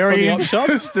one from Very the op shop.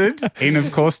 interested in,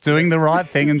 of course, doing the right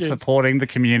thing and supporting the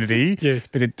community. Yes.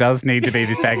 But it does need to be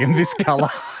this bag in this colour.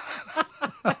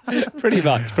 Pretty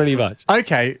much.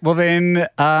 Okay, well then,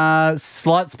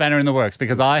 slight spanner in the works,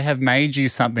 because I have made you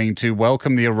something to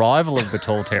welcome the arrival of the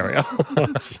Tall Terrier.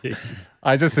 Jeez.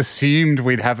 I just assumed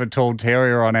we'd have a Tall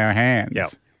Terrier on our hands. Yep.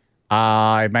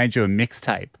 I made you a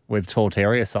mixtape with Tall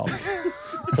Terrier songs.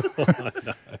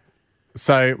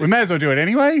 So we may as well do it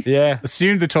anyway. Yeah.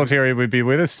 Assumed the Tall Terrier would be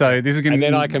with us, so this is going to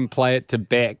And then I can play it to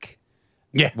Beck.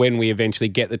 Yeah. When we eventually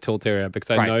get the Tall Terrier, because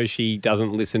I Great. know she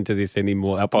doesn't listen to this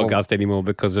anymore, our podcast anymore,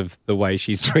 because of the way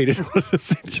she's treated it,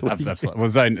 essentially. Absolutely. Well,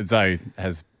 Zoe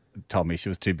has told me she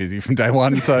was too busy from day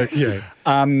one. So, Yeah.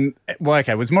 Well,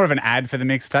 okay, it was more of an ad for the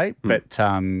mixtape, but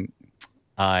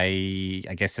I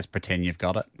guess just pretend you've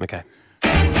got it. Okay.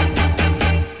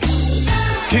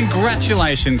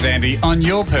 Congratulations, Andy, on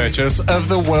your purchase of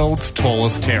the world's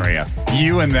tallest terrier.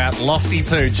 You and that lofty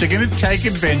pooch are going to take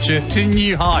adventure to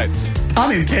new heights.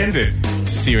 Unintended.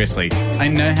 Seriously, I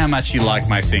know how much you like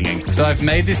my singing, so I've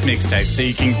made this mixtape so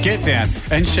you can get down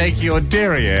and shake your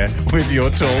derriere with your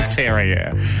tall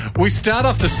terrier. We start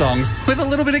off the songs with a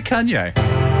little bit of Kanye.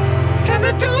 Can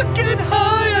the dog get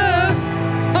higher?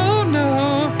 Oh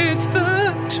no, it's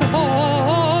the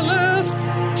tallest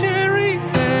terrier.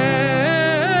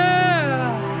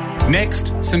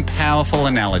 Next, some powerful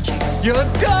analogies. Your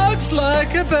dog's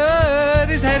like a bird,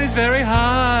 his head is very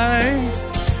high,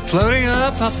 floating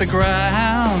up off the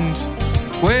ground,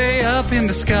 way up in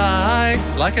the sky,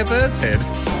 like a bird's head.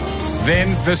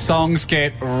 Then the songs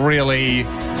get really,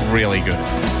 really good.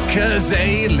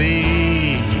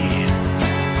 Kazali.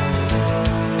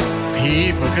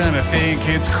 People gonna think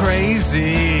it's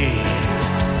crazy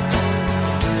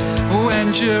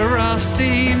when giraffe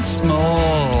seems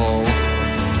small,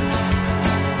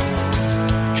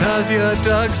 'cause your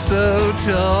dog's so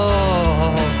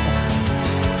tall.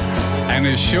 And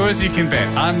as sure as you can bet,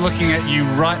 I'm looking at you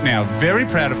right now, very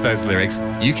proud of those lyrics.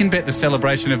 You can bet the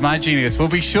celebration of my genius will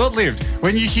be short-lived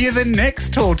when you hear the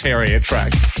next Tall Terrier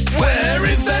track. Where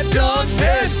is that dog's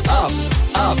head? Up,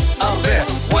 up, up there.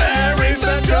 Where is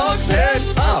that dog's head?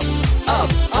 Up,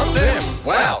 up there.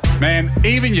 Wow. Man,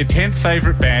 even your 10th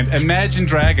favourite band, Imagine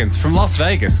Dragons from Las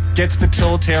Vegas, gets the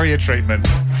Tall Terrier treatment.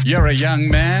 You're a young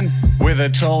man with a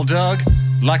tall dog,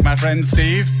 like my friend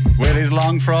Steve with his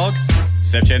long frog.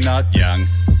 Except you're not young,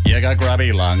 you got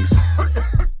grubby lungs.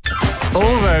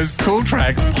 All those cool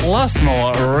tracks plus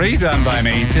more redone by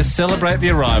me to celebrate the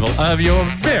arrival of your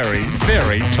very,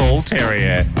 very tall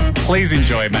terrier. Please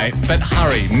enjoy, mate, but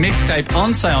hurry, mixtape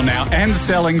on sale now and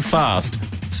selling fast.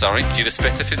 Sorry, due to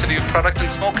specificity of product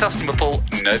and small customer pool,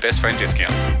 no best friend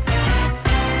discounts.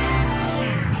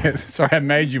 Sorry, I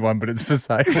made you one, but it's for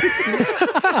sale.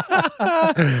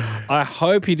 I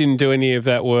hope you didn't do any of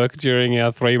that work during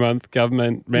our 3-month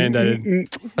government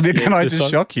mandated. Can I the just song-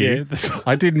 shock you? Yeah, the song-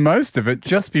 I did most of it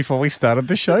just before we started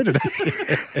the show today.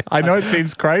 I know it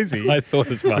seems crazy. I thought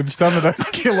as With much. some of those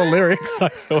killer lyrics. I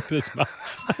thought as much.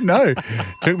 No.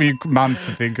 Took me months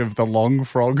to think of the long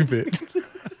frog bit.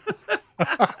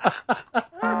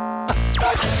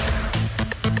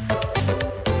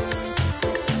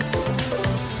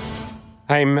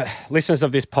 Listeners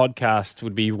of this podcast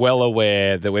would be well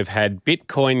aware that we've had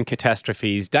Bitcoin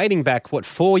catastrophes dating back,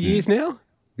 4 years now?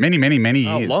 Many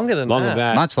Oh, years. longer than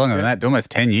that. Much longer than that.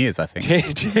 Almost 10 years, I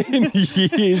think. 10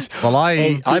 years. Well,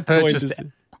 I Bitcoin purchased just-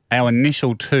 our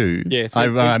initial 2. Yes. I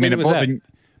When was that?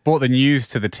 bought the news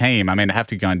to the team. I mean, I have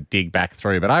to go and dig back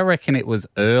through, but I reckon it was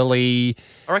early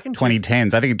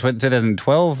 2010s. I think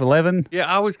 2012, 11. Yeah,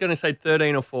 I was going to say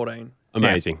 13 or 14.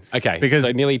 Amazing. Okay. Because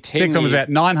so nearly 10 Bitcoin was years.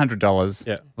 about $900.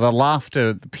 Yeah. The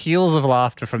laughter, the peals of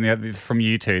laughter from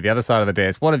you two, the other side of the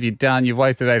desk. What have you done? You've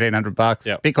wasted $1,800.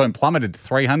 Yep. Bitcoin plummeted to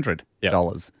 $300.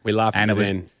 We laughed and at it was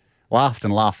then. laughed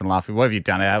and laughed and laughed. What have you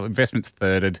done? Our investment's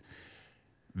thirded.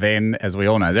 Then, as we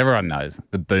all know, as everyone knows,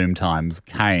 the boom times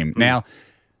came. Now,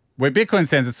 where Bitcoin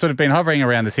stands, it's sort of been hovering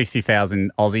around the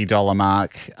 60,000 Aussie dollar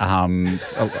mark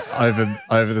over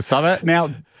the summer. Now,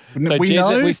 So we Jez,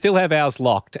 know we still have ours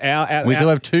locked. we still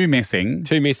have 2 missing.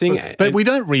 2 missing. But we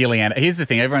don't really. And here's the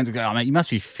thing: everyone's going, "Oh, mate, you must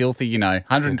be filthy."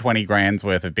 120 grand's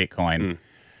worth of Bitcoin.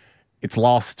 It's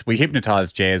lost. We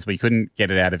hypnotized Jez. We couldn't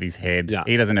get it out of his head. Yeah.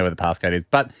 He doesn't know where the passcode is.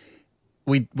 But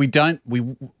we don't.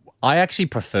 I actually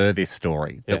prefer this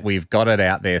story that we've got it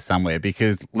out there somewhere,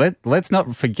 because let's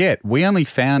not forget, we only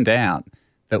found out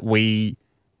that we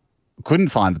couldn't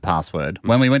find the password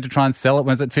when we went to try and sell it when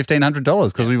it was at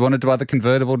 $1,500 because we wanted to buy the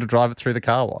convertible to drive it through the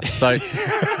car wash. So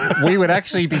we would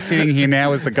actually be sitting here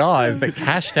now as the guys that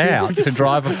cashed out to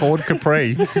drive a Ford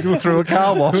Capri through a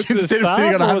car wash instead of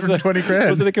sitting on 120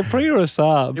 grand. Was it a Capri or a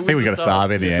Saab? I think we got a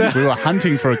Saab in the end. We were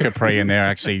hunting for a Capri and they're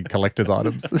actually collector's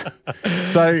items.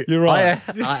 So You're right.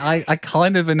 I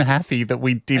kind of am happy that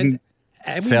we didn't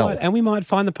sell. We might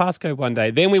find the passcode one day.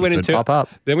 Then we She went could into pop up.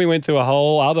 Then we went through a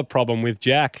whole other problem with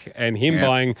Jack and him Yeah.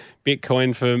 buying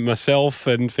Bitcoin for myself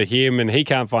and for him, and he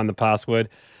can't find the password.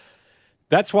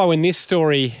 That's why when this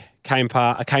story came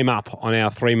up on our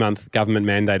 3-month government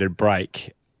mandated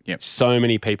break, so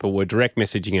many people were direct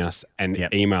messaging us and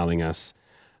emailing us.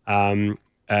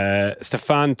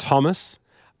 Stefan Thomas,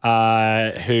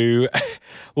 who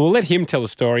we'll let him tell the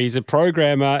story. He's a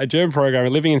German programmer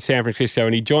living in San Francisco,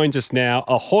 and he joins us now.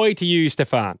 Ahoy to you,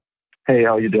 Stefan. Hey,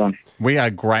 how you doing? We are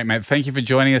great, mate. Thank you for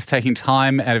joining us, taking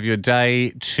time out of your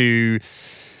day to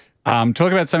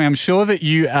talk about something I'm sure that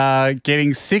you are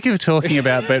getting sick of talking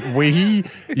about, but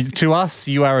to us,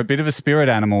 you are a bit of a spirit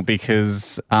animal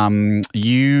because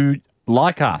you,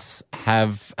 like us,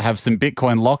 have some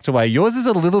Bitcoin locked away. Yours is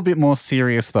a little bit more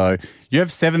serious, though. You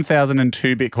have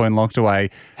 7,002 Bitcoin locked away.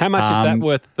 How much is that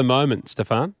worth at the moment,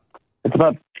 Stefan? It's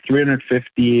about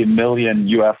 $350 million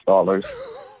US.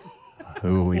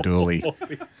 Holy dooly.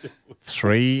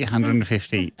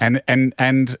 350. And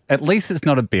at least it's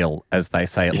not a bill, as they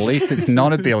say. At least it's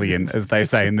not a billion, as they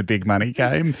say in the big money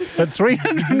game. But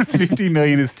 350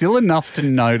 million is still enough to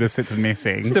notice it's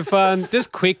missing. Stefan,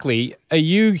 just quickly, are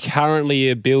you currently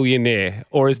a billionaire,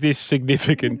 or is this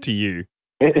significant to you?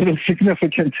 It is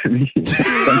significant to me.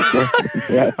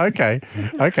 Yeah. Okay.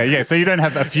 Yeah. So you don't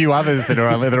have a few others that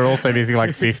are also missing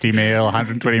like 50 mil,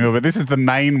 120 mil, but this is the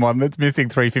main one that's missing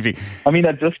 350. I mean,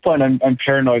 at this point, I'm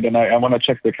paranoid, and I want to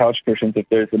check the couch cushions if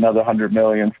there's another 100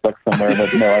 million stuck somewhere.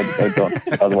 But no, I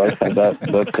don't. Otherwise, that's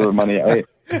the money.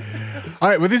 All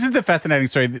right. Well, this is the fascinating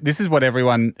story. This is what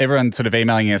everyone sort of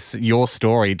emailing us your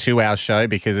story to our show,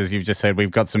 because as you've just heard,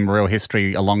 we've got some real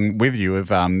history along with you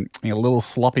of a little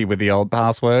sloppy with the old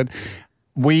password.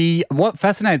 What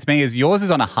fascinates me is yours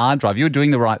is on a hard drive. You're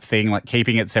doing the right thing, like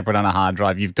keeping it separate on a hard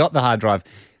drive. You've got the hard drive.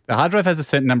 The hard drive has a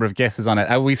certain number of guesses on it.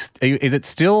 Is it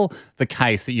still the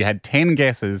case that you had 10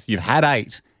 guesses, you've had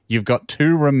 8, you've got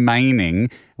 2 remaining?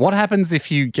 What happens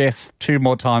if you guess 2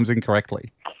 more times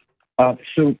incorrectly?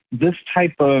 So this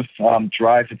type of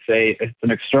drive, it's an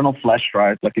external flash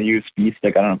drive, like a USB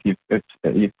stick. I don't know if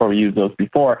you've probably used those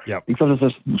before. Yep. Because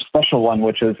there's a special one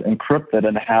which is encrypted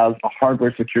and has a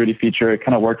hardware security feature. It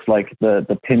kind of works like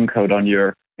the PIN code on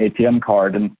your ATM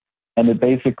card, and it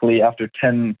basically, after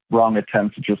 10 wrong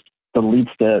attempts, it just deletes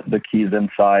the keys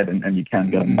inside, and you can't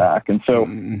get them back. And so,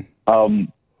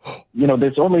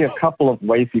 there's only a couple of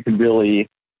ways you can really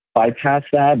bypass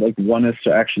that. Like, one is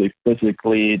to actually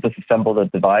physically disassemble the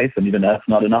device, and even that's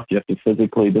not enough. You have to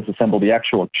physically disassemble the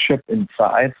actual chip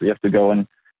inside. So you have to go and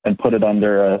put it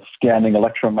under a scanning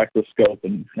electron microscope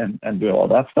and do all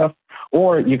that stuff.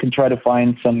 Or you can try to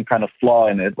find some kind of flaw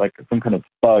in it, like some kind of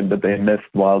bug that they missed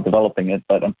while developing it.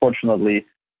 But unfortunately,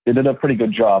 they did a pretty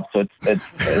good job. So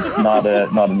it's not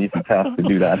an easy task to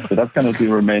do that. So that's kind of the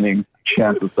remaining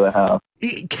chances that I have.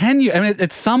 Can you,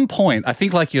 at some point, I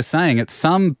think like you're saying, at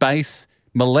some base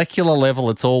molecular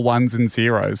level, it's all ones and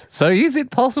zeros. So is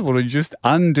it possible to just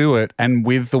undo it and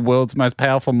with the world's most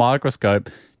powerful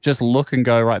microscope, just look and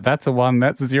go, right, that's a 1,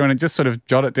 that's a 0, and just sort of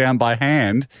jot it down by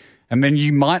hand, and then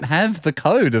you might have the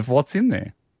code of what's in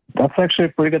there? That's actually a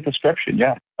pretty good description,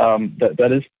 yeah.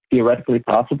 that is theoretically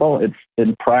possible. It's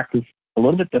in practice a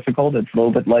little bit difficult. It's a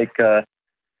little bit like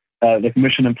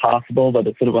Mission Impossible, but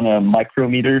it's sort of on a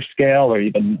micrometer scale or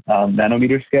even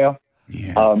nanometer scale.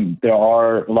 Yeah. There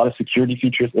are a lot of security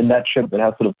features in that chip that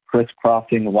has sort of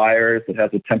crisscrossing wires. It has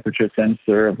a temperature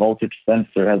sensor, a voltage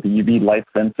sensor, has a UV light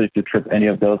sensor. If you trip any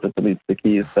of those, that deletes the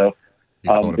keys. So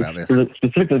it's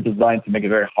specifically designed to make it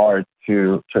very hard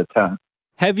to attempt.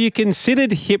 Have you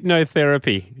considered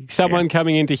hypnotherapy? Someone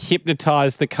coming in to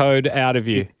hypnotize the code out of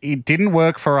you? It didn't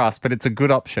work for us, but it's a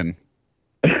good option.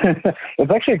 It's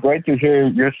actually great to hear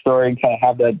your story and kind of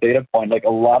have that data point. Like, a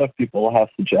lot of people have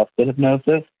suggested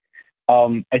hypnosis.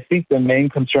 I think the main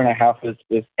concern I have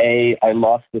is I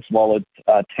lost this wallet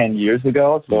 10 years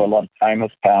ago, so a lot of time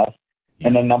has passed.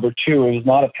 And then number two, it was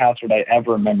not a password I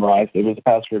ever memorized. It was a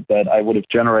password that I would have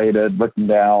generated, written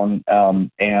down,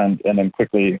 and then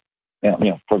quickly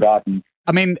forgotten.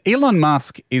 I mean, Elon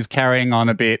Musk is carrying on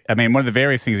a bit. I mean, one of the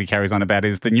various things he carries on about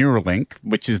is the Neuralink,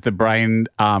 which is the brain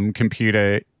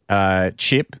computer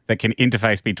chip that can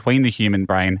interface between the human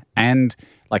brain and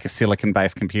like a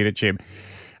silicon-based computer chip.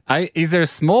 Is there a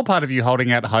small part of you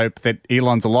holding out hope that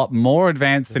Elon's a lot more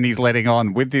advanced than he's letting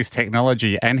on with this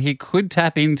technology, and he could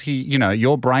tap into,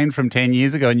 your brain from 10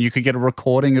 years ago and you could get a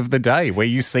recording of the day where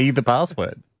you see the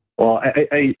password? Well,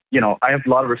 I have a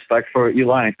lot of respect for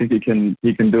Elon. I think he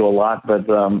can do a lot, but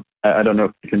I don't know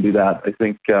if he can do that. I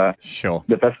think sure.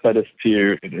 The best bet is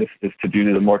to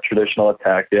do the more traditional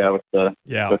attack, with the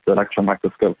electron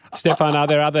microscope. Stefan, are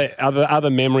there other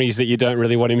memories that you don't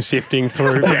really want him sifting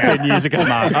through from 10 years ago?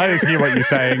 Smart. I just hear what you're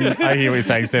saying. I hear what you're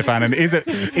saying, Stefan. And is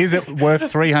it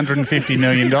worth $350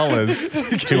 million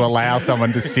to allow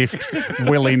someone to sift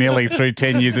willy-nilly through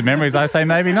 10 years of memories? I say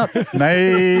maybe not.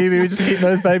 Maybe we just keep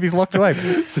those babies locked away.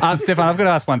 Stefan, I've got to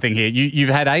ask one thing here. You've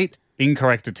had 8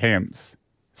 incorrect attempts.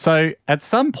 So at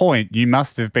some point you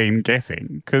must have been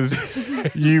guessing,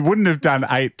 because you wouldn't have done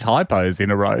 8 typos in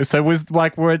a row. So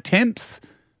were attempts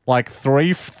like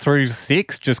 3 through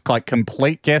 6 just like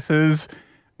complete guesses?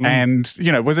 And,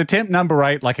 was attempt number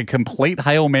 8 like a complete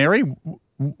Hail Mary?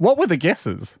 What were the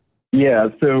guesses? Yeah,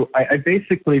 so I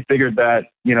basically figured that,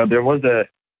 there was a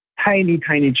tiny,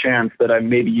 tiny chance that I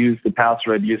maybe used the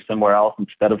password I'd used somewhere else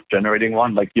instead of generating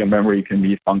one. Like, your memory can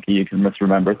be funky, you can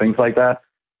misremember, things like that.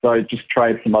 So I just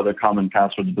tried some other common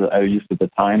passwords that I used at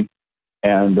the time.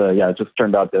 And it just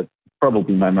turned out that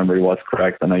probably my memory was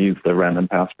correct and I used the random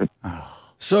password.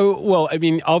 So, well, I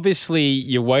mean, obviously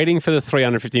you're waiting for the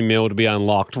 350 mil to be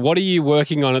unlocked. What are you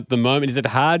working on at the moment? Is it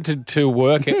hard to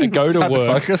work, go to hard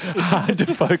work? To focus. Hard to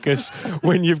focus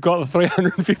when you've got the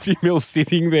 350 mil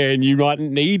sitting there and you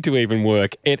mightn't need to even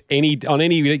work on any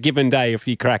given day if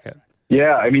you crack it.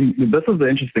 Yeah, I mean, this is the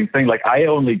interesting thing. Like, I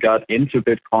only got into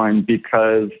Bitcoin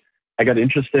because I got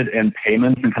interested in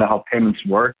payments and kind of how payments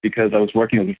work, because I was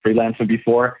working as a freelancer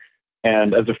before.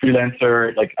 And as a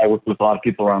freelancer, like, I worked with a lot of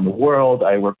people around the world.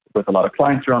 I worked with a lot of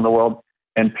clients around the world.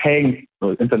 And paying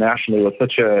internationally was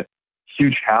such a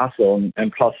huge hassle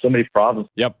and caused so many problems.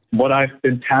 Yep. What I've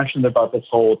been passionate about this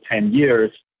whole 10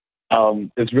 years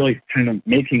is really kind of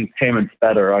making payments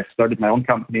better. I started my own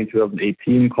company in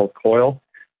 2018 called Coil.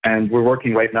 And we're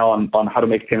working right now on how to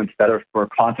make payments better for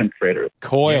content creators.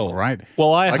 Coil. Yeah, right.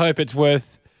 Well, I hope it's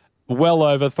worth well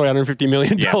over $350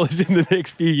 million in the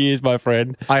next few years, my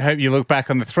friend. I hope you look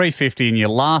back on the 350 and you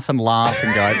laugh and go,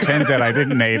 it turns out I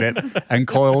didn't need it, and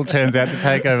Coil turns out to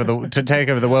take over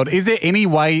the world. Is there any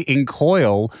way in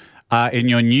Coil, in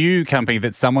your new company,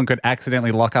 that someone could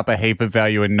accidentally lock up a heap of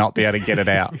value and not be able to get it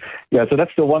out? Yeah, so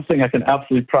that's the one thing I can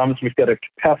absolutely promise. We've got a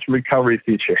past recovery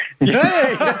feature. Yay!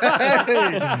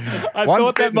 I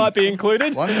thought that might be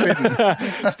included.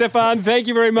 Stefan, thank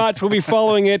you very much. We'll be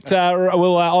following it.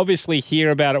 We'll obviously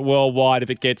hear about it worldwide if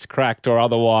it gets cracked or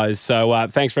otherwise. So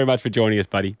thanks very much for joining us,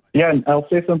 buddy. Yeah, and I'll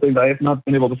say something that I have not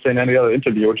been able to say in any other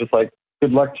interview, which is like,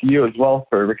 good luck to you as well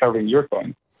for recovering your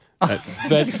coin.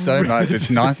 That's so much.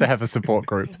 It's nice to have a support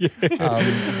group. We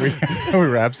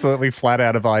were absolutely flat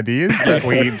out of ideas, but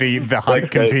the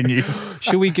hunt continues.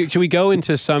 Should we go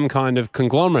into some kind of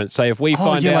conglomerate? Say if we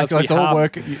find out, let's all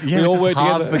work. Yeah, we all work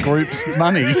halve the group's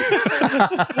money.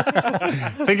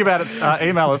 Think about it.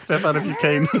 Email us, Stefan, if you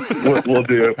can. We'll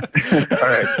do it. All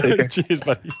right. Take care. Cheers,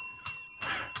 buddy.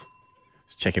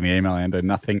 Just checking the email, Ando.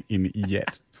 Nothing in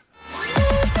yet.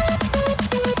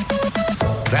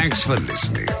 Thanks for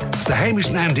listening. The Hamish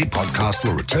and Andy podcast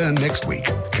will return next week.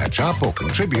 Catch up or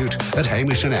contribute at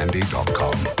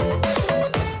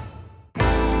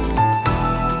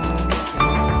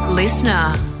hamishandandy.com.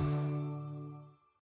 Listener.